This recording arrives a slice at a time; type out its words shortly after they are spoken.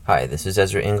Hi, this is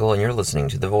Ezra Engel, and you're listening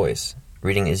to The Voice,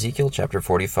 reading Ezekiel chapter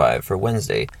 45 for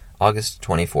Wednesday, August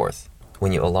 24th.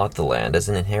 When you allot the land as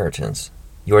an inheritance,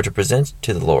 you are to present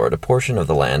to the Lord a portion of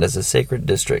the land as a sacred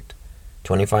district,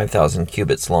 25,000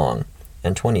 cubits long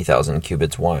and 20,000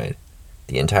 cubits wide.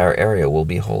 The entire area will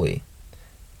be holy.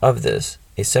 Of this,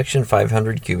 a section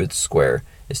 500 cubits square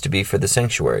is to be for the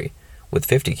sanctuary, with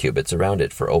 50 cubits around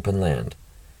it for open land.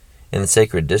 In the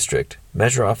sacred district,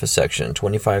 measure off a section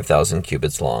 25,000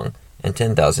 cubits long and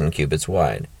 10,000 cubits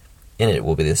wide. In it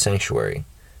will be the sanctuary,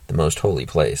 the most holy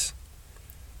place.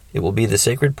 It will be the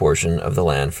sacred portion of the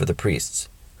land for the priests,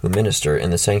 who minister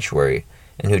in the sanctuary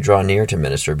and who draw near to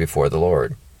minister before the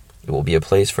Lord. It will be a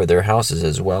place for their houses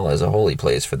as well as a holy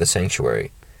place for the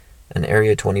sanctuary. An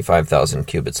area 25,000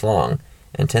 cubits long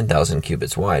and 10,000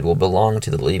 cubits wide will belong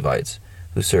to the Levites,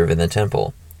 who serve in the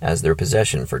temple, as their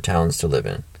possession for towns to live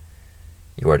in.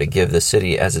 You are to give the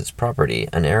city as its property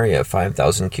an area of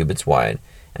 5,000 cubits wide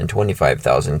and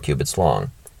 25,000 cubits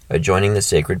long, adjoining the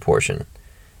sacred portion.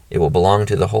 It will belong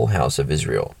to the whole house of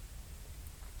Israel.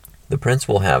 The prince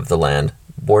will have the land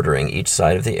bordering each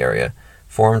side of the area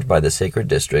formed by the sacred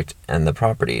district and the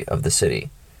property of the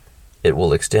city. It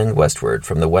will extend westward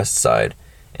from the west side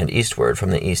and eastward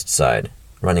from the east side,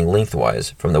 running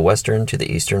lengthwise from the western to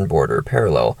the eastern border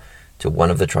parallel to one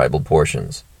of the tribal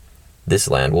portions. This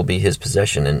land will be his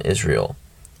possession in Israel,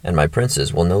 and my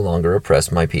princes will no longer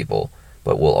oppress my people,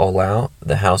 but will allow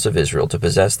the house of Israel to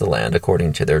possess the land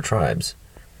according to their tribes.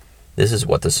 This is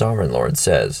what the Sovereign Lord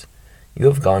says: You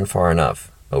have gone far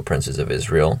enough, O princes of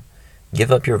Israel.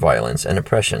 Give up your violence and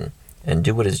oppression, and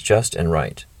do what is just and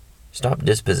right. Stop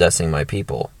dispossessing my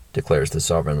people, declares the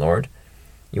Sovereign Lord.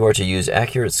 You are to use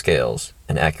accurate scales,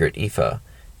 an accurate ephah,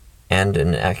 and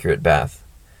an accurate bath.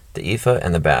 The ephah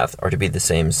and the bath are to be the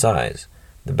same size,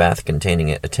 the bath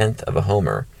containing a tenth of a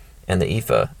homer, and the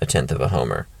ephah a tenth of a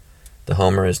homer. The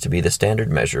homer is to be the standard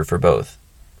measure for both.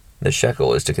 The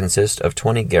shekel is to consist of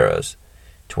 20 gerahs.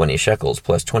 20 shekels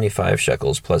plus 25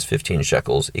 shekels plus 15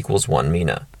 shekels equals 1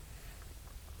 mina.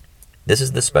 This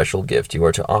is the special gift you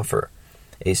are to offer: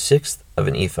 a sixth of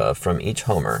an ephah from each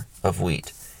homer of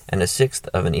wheat, and a sixth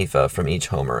of an ephah from each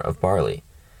homer of barley.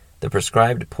 The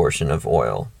prescribed portion of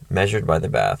oil, measured by the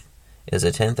bath, is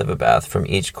a tenth of a bath from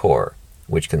each core,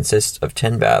 which consists of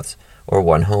 10 baths, or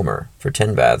 1 homer, for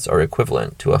 10 baths are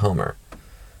equivalent to a homer.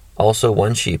 Also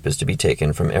 1 sheep is to be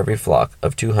taken from every flock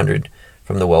of 200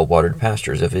 from the well-watered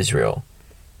pastures of Israel.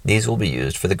 These will be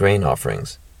used for the grain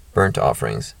offerings, burnt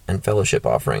offerings, and fellowship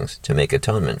offerings, to make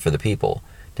atonement for the people,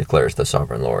 declares the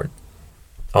Sovereign Lord.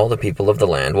 All the people of the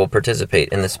land will participate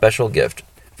in the special gift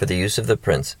for the use of the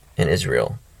prince in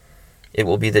Israel. It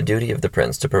will be the duty of the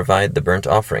prince to provide the burnt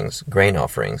offerings, grain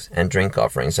offerings, and drink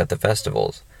offerings at the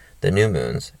festivals, the new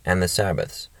moons, and the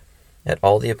Sabbaths, at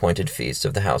all the appointed feasts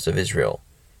of the house of Israel.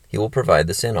 He will provide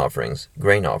the sin offerings,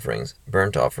 grain offerings,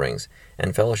 burnt offerings,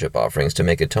 and fellowship offerings to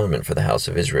make atonement for the house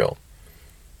of Israel.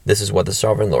 This is what the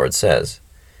Sovereign Lord says: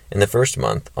 In the first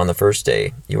month, on the first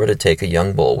day, you are to take a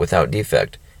young bull without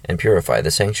defect and purify the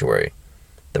sanctuary.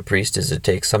 The priest is to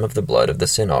take some of the blood of the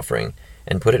sin offering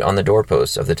and put it on the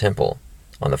doorposts of the temple,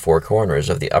 on the 4 corners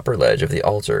of the upper ledge of the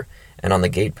altar, and on the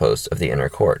gateposts of the inner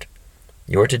court.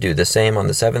 You are to do the same on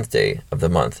the 7th day of the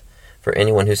month for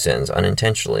anyone who sins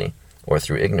unintentionally or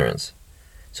through ignorance.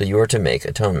 So you are to make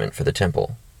atonement for the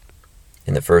temple.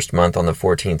 In the first month, on the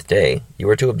 14th day, you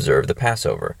are to observe the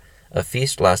Passover, a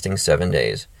feast lasting 7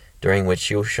 days, during which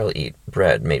you shall eat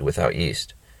bread made without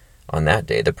yeast. On that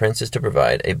day the prince is to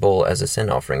provide a bull as a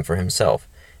sin offering for himself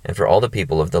and for all the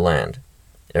people of the land.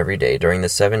 Every day during the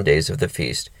 7 days of the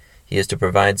feast he is to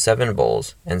provide 7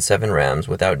 bulls and 7 rams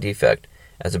without defect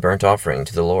as a burnt offering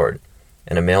to the Lord,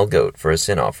 and a male goat for a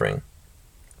sin offering.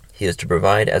 He is to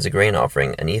provide as a grain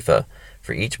offering an ephah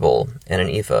for each bull and an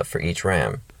ephah for each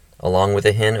ram, along with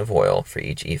a hin of oil for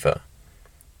each ephah.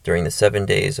 During the 7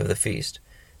 days of the feast,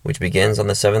 which begins on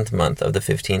the 7th month of the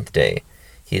 15th day,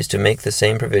 he is to make the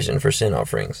same provision for sin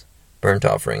offerings, burnt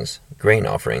offerings, grain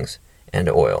offerings, and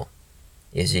oil.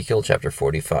 Ezekiel chapter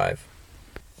 45.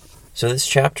 So this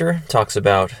chapter talks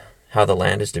about how the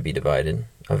land is to be divided.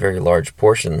 A very large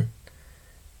portion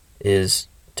is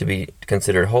to be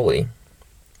considered holy,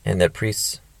 and that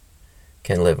priests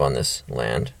can live on this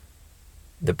land.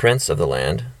 The prince of the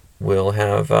land will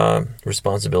have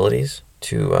responsibilities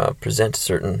to present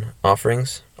certain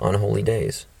offerings on holy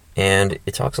days. And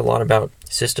it talks a lot about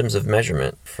systems of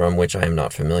measurement from which I am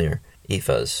not familiar.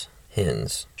 Ephahs,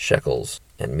 hins, shekels,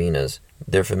 and minas.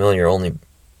 They're familiar only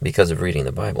because of reading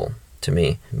the Bible to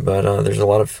me. But there's a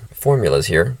lot of formulas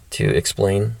here to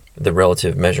explain the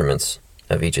relative measurements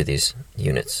of each of these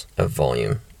units of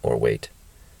volume or weight.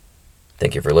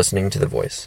 Thank you for listening to The Voice.